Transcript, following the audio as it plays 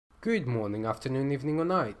Good morning, afternoon, evening or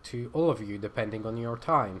night to all of you depending on your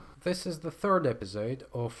time. This is the third episode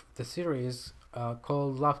of the series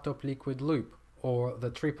called Laptop Liquid Loop, or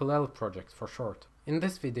the LLL project for short. In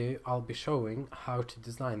this video I'll be showing how to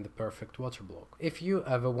design the perfect water block. If you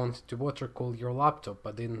ever wanted to water cool your laptop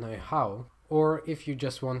but didn't know how, or if you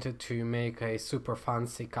just wanted to make a super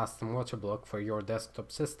fancy custom water block for your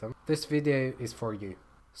desktop system, this video is for you.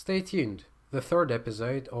 Stay tuned. The third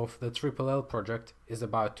episode of the LLL project is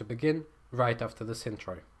about to begin right after this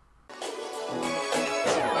intro.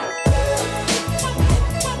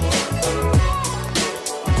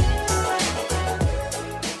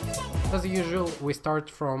 As usual, we start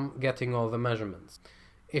from getting all the measurements.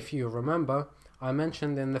 If you remember, I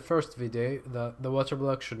mentioned in the first video that the water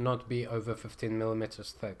block should not be over 15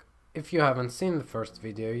 mm thick. If you haven't seen the first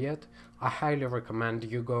video yet, I highly recommend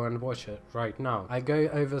you go and watch it right now. I go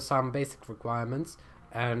over some basic requirements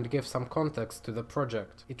and give some context to the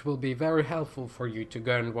project. It will be very helpful for you to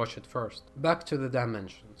go and watch it first. Back to the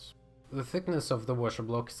dimensions. The thickness of the water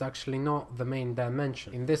block is actually not the main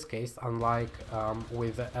dimension, in this case, unlike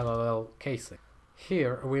with the LLL casing.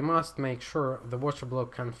 Here we must make sure the water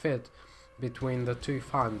block can fit between the two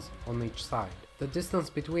fans on each side. The distance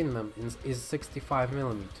between them is 65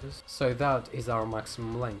 mm, so that is our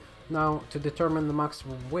maximum length. Now, to determine the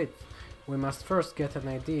maximum width, we must first get an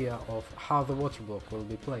idea of how the water block will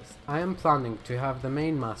be placed. I am planning to have the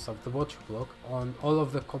main mass of the water block on all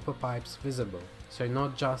of the copper pipes visible, so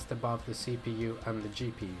not just above the CPU and the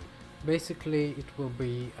GPU. Basically, it will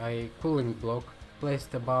be a cooling block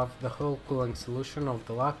placed above the whole cooling solution of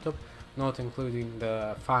the laptop, not including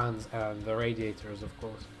the fans and the radiators, of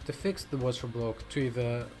course. To fix the water block to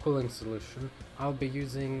the cooling solution, I'll be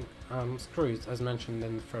using screws as mentioned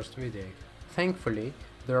in the first video. Thankfully,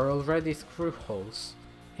 there are already screw holes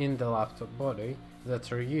in the laptop body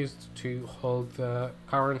that are used to hold the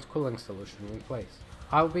current cooling solution in place.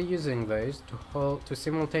 I'll be using those to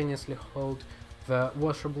simultaneously hold the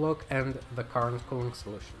water block and the current cooling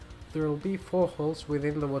solution. There will be 4 holes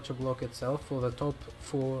within the water block itself for the top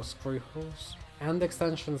 4 screw holes, and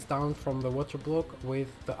extensions down from the water block with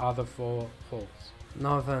the other 4 holes.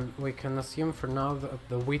 Now then, we can assume for now that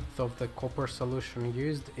the width of the copper solution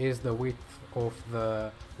used is the width of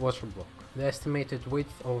the water block. The estimated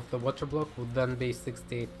width of the water block would then be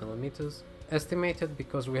 68 mm, estimated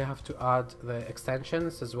because we have to add the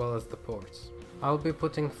extensions as well as the ports. I'll be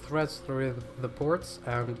putting threads through the ports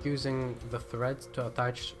and using the threads to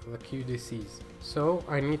attach the QDCs. So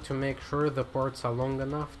I need to make sure the ports are long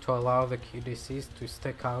enough to allow the QDCs to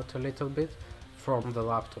stick out a little bit from the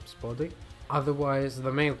laptop's body. Otherwise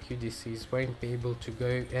the male QDCs won't be able to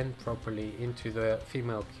go in properly into the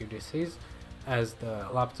female QDCs, as the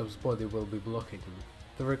laptop's body will be blocking them.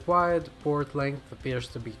 The required port length appears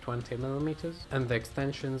to be 20 mm and the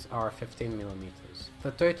extensions are 15 mm.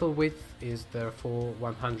 The total width is therefore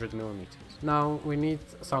 100 mm. Now we need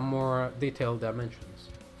some more detailed dimensions.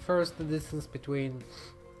 First, the distance between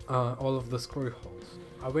all of the screw holes.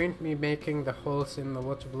 I won't be making the holes in the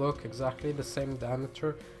water block exactly the same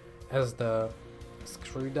diameter as the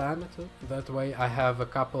screw diameter. That way I have a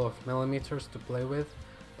couple of millimeters to play with,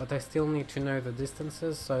 but I still need to know the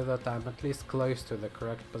distances so that I'm at least close to the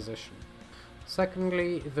correct position.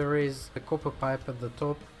 Secondly, there is a copper pipe at the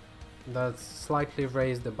top that's slightly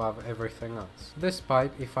raised above everything else. This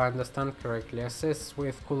pipe, if I understand correctly, assists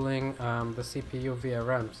with cooling the CPU via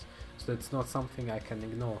ramps, so it's not something I can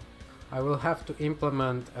ignore. I will have to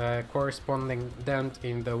implement a corresponding dent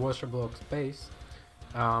in the water block's base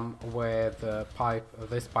where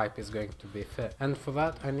this pipe is going to be fit, and for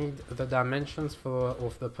that I need the dimensions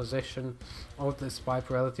of the position of this pipe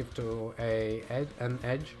relative to an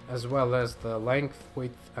edge, as well as the length,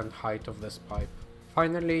 width and height of this pipe.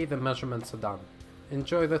 Finally, the measurements are done.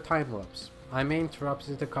 Enjoy the time lapse. I may interrupt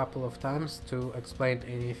it a couple of times to explain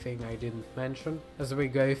anything I didn't mention as we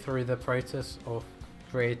go through the process of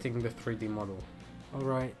creating the 3D model.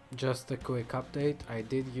 Alright, just a quick update. I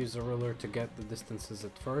did use a ruler to get the distances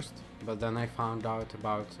at first, but then I found out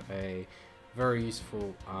about a very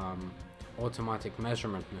useful automatic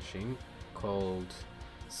measurement machine called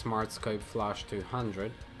SmartScope Flash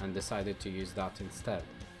 200 and decided to use that instead.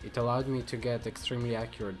 It allowed me to get extremely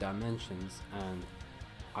accurate dimensions, and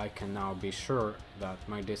I can now be sure that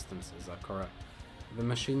my distances are correct. The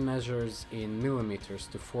machine measures in millimeters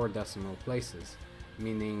to 4 decimal places,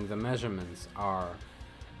 meaning the measurements are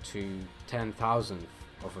to 10,000th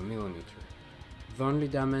of a millimeter. The only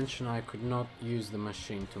dimension I could not use the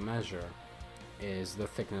machine to measure is the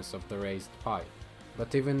thickness of the raised pipe.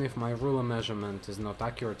 But even if my ruler measurement is not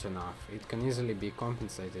accurate enough, it can easily be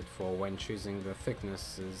compensated for when choosing the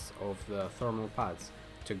thicknesses of the thermal pads,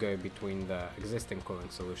 to go between the existing cooling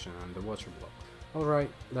solution and the water block.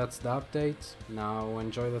 Alright, that's the update. Now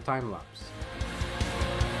enjoy the time lapse.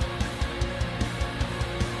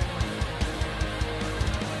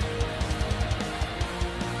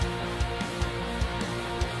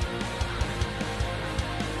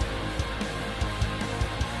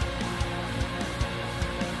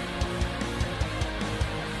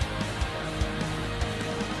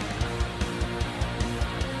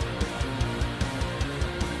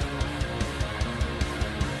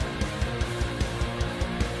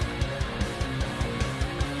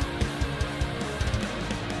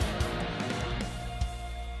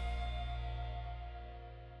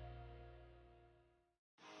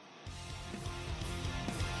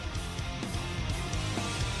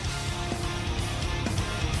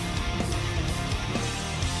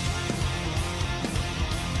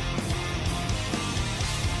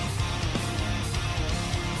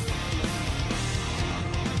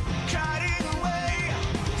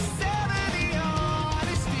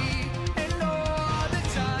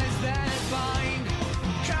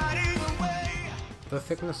 The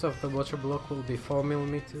thickness of the water block will be 4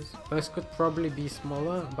 mm. Those could probably be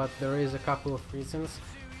smaller, but there is a couple of reasons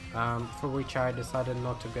for which I decided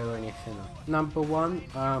not to go any thinner. Number one,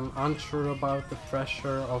 I'm unsure about the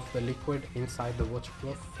pressure of the liquid inside the water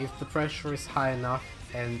block. If the pressure is high enough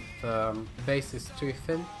and the base is too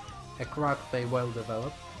thin, a crack may well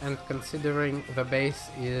develop. And considering the base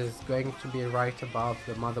is going to be right above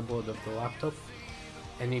the motherboard of the laptop,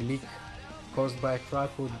 any leak caused by a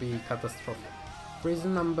crack would be catastrophic.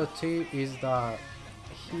 Reason number two is that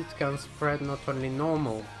heat can spread not only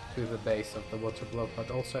normal to the base of the water block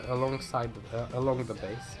but also along the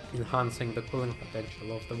base, enhancing the cooling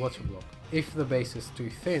potential of the water block. If the base is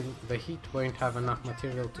too thin, the heat won't have enough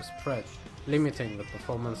material to spread, limiting the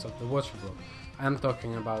performance of the water block. I'm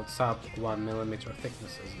talking about sub 1 mm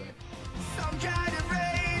thicknesses there. Some kind of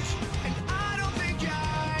rage, and I don't think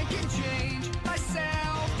I can change my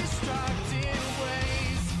self-destructive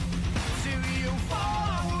ways. Do you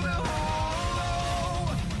follow the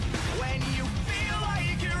hollow when you feel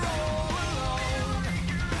like you're all alone?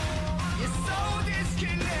 You're so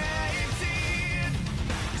disconnected,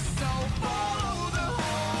 so follow the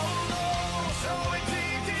hollow. So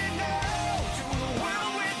addicted now to the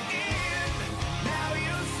world within. Now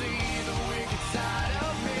you see the wicked side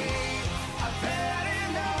of me. I've had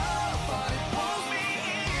enough, but it pulls me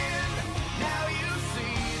in. Now you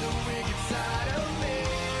see the wicked side of me.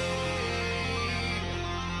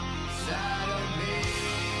 Side of me.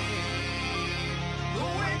 The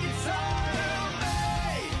wicked side of me.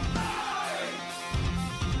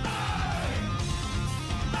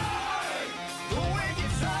 The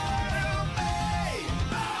wicked side of me.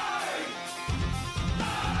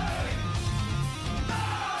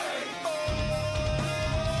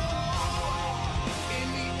 In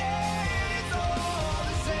the end, it's all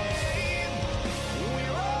the same.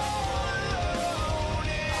 We're all alone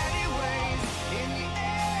anyways. In the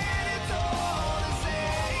end, it's all the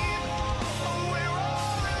same. We're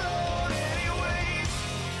all alone anyways.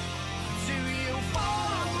 Do you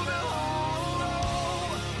follow the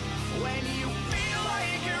hollow when you feel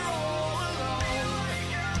like you're all alone?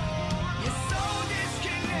 You're so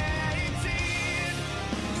disconnected,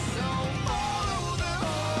 so follow the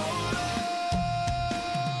hollow.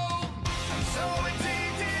 I'm so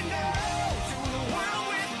addicted now to the world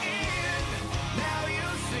within. Now you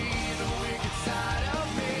see the wicked side of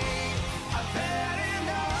me. I've had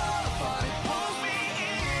enough, but it pulls me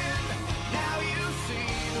in. Now you see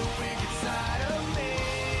the wicked side of me.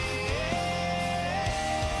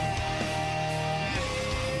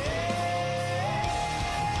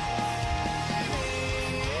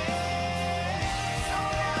 So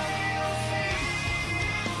now you see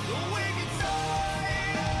the wicked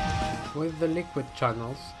side. With the liquid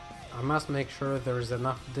channels, I must make sure there is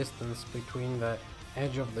enough distance between the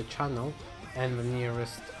edge of the channel and the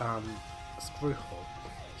nearest screw hole,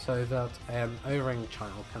 so that an O-ring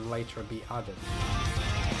channel can later be added.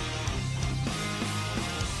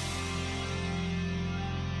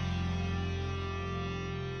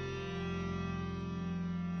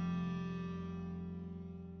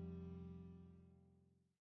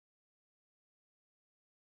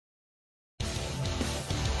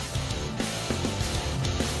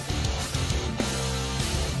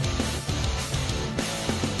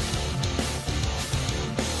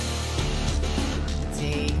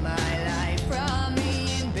 Take my life from me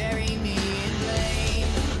and bury me in blame.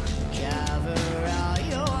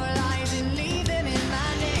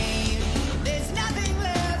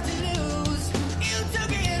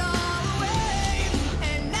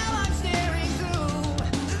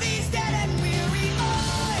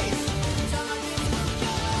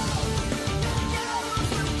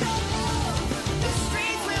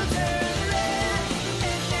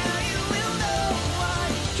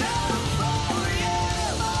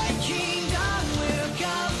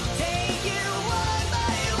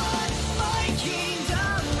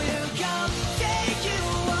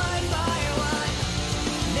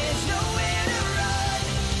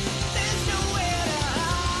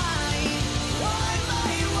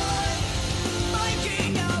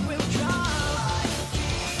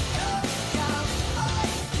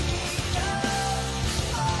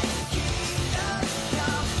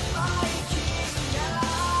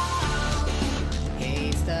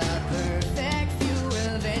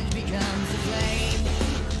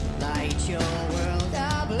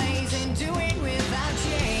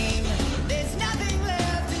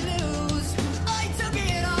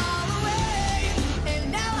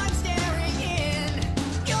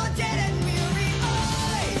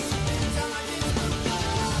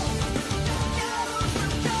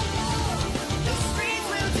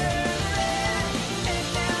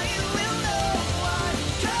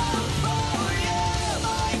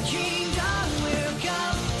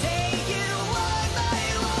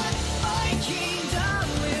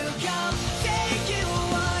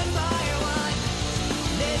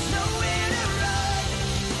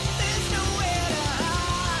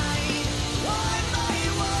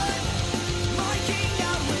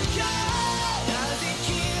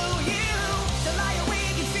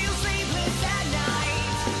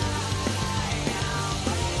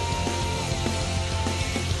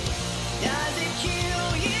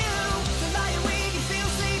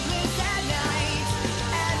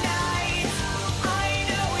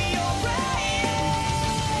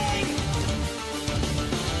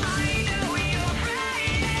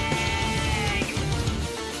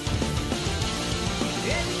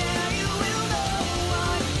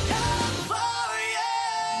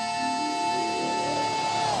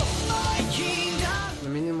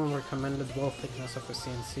 solid wall thickness of a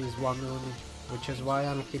CNC is 1mm, which is why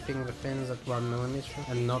I'm keeping the fins at 1mm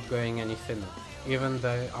and not going any thinner, even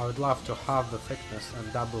though I would love to halve the thickness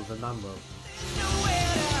and double the number.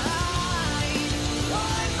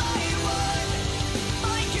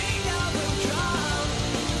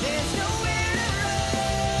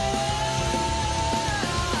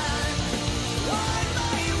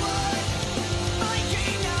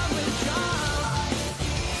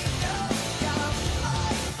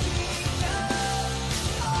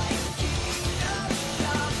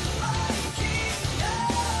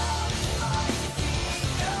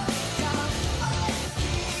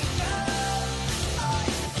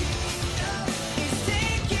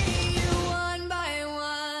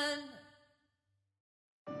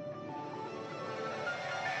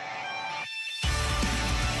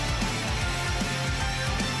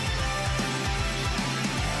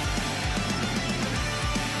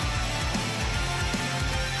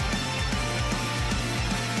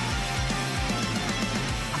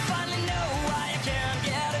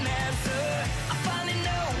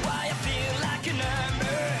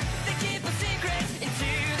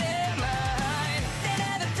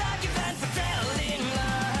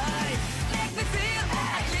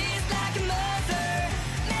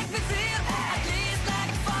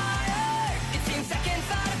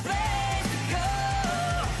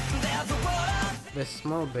 This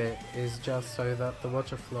small bit is just so that the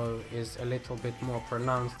water flow is a little bit more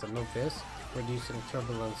pronounced and obvious, reducing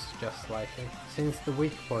turbulence just slightly. Since the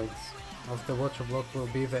weak points of the water block will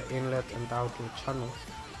be the inlet and outlet channels,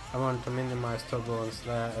 I want to minimize turbulence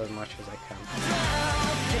there as much as I can.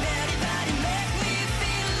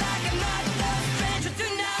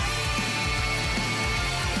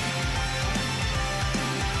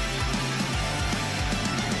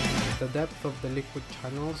 The depth of the liquid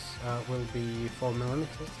channels will be 4mm,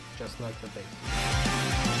 just like the base.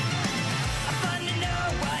 I finally know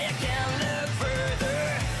why I can't look further.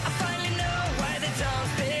 I finally know why they don't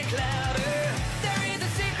speak louder. There is a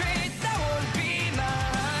secret that won't be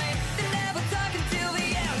mine. They never talk until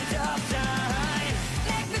the end of time.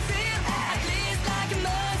 Make me feel at least like a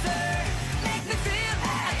monster. Make me feel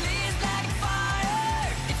at least like a fire.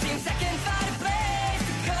 It seems I can find a place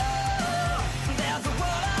to go. There's a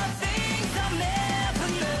world of things I'll never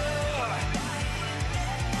know.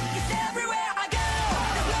 'Cause everywhere I go,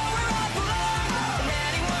 there's nowhere I belong. And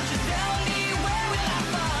anyone should tell me where will I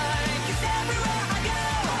find? 'Cause everywhere I go,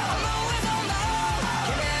 I'm always on my own.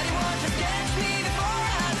 Can anyone just catch me before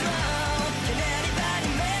I drown? Can anybody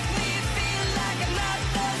make me feel like I'm not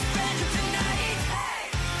the stranger tonight? Hey,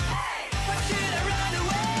 hey, why should I run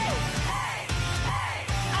away? Hey, hey,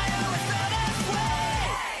 I always thought this way.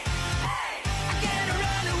 Hey, I can't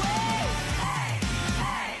run away. Hey,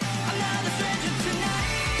 hey, I'm not the stranger tonight.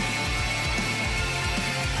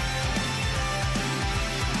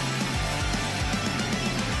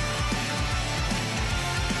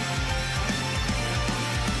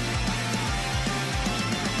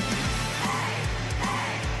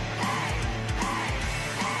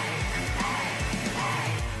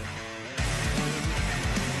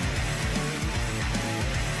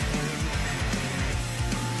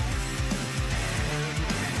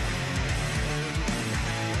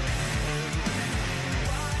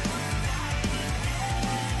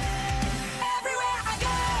 Everywhere I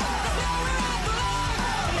go, there's nowhere I belong.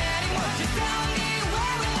 And anyone just tell me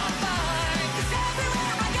where will I find? 'Cause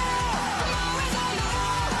everywhere I go, I'm always on the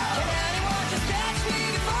road. Can anyone just catch me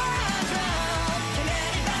before I drown? Can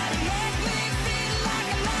anybody make me feel like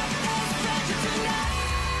I'm not the stranger tonight?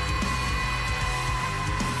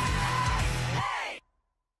 Hey.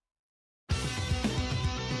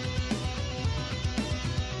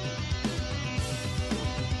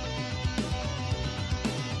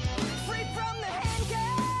 Free from the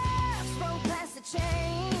handcuffs, roll past the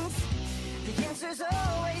chains. The answer's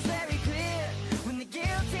always very clear. When the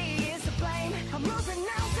guilty is to blame, I'm moving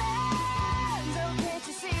mountains. Oh, can't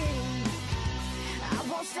you see? I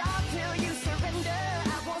won't stop till you surrender.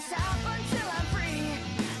 I won't stop until I'm free.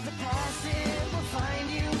 The past it will find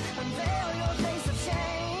you. Unveil your face of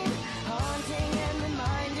shame, haunting and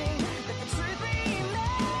reminding that the truth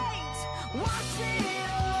remains. Watch it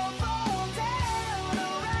all fall down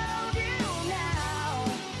around you now.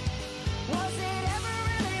 Was it ever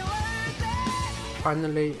really worth it?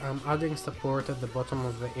 Finally, I'm adding support at the bottom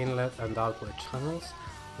of the inlet and outlet channels.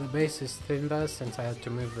 The base is thin there since I had to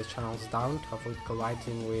move the channels down to avoid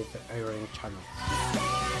colliding with the O-ring channels.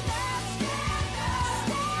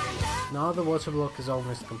 Now the water block is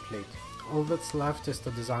almost complete. All that's left is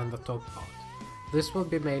to design the top part. This will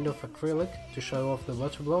be made of acrylic to show off the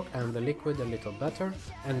waterblock and the liquid a little better,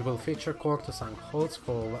 and will feature countersunk holes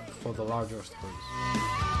for the larger screws.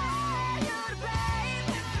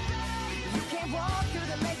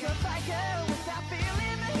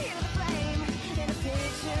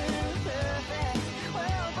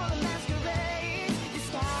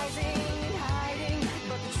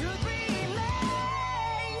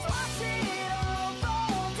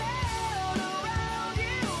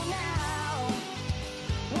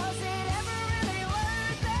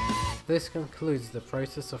 This concludes the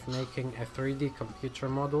process of making a 3D computer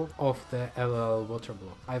model of the LLL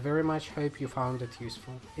Waterblock. I very much hope you found it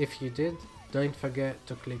useful. If you did, don't forget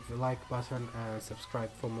to click the like button and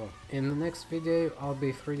subscribe for more. In the next video, I'll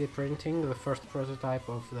be 3D printing the first prototype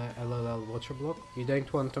of the LLL Waterblock. You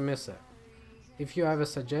don't want to miss it. If you have a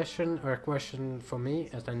suggestion or a question for me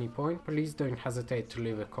at any point, please don't hesitate to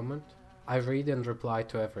leave a comment. I read and reply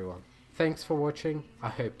to everyone. Thanks for watching. I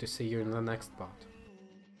hope to see you in the next part.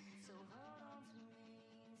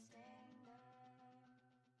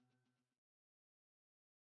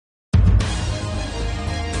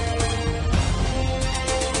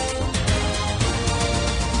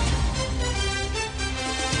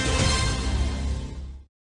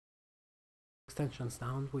 Extensions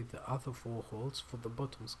down with the other 4 holes for the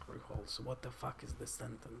bottom screw holes. What the fuck is this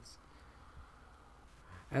sentence?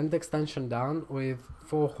 And extension down with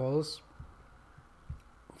 4 holes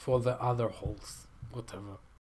for the other holes. Whatever.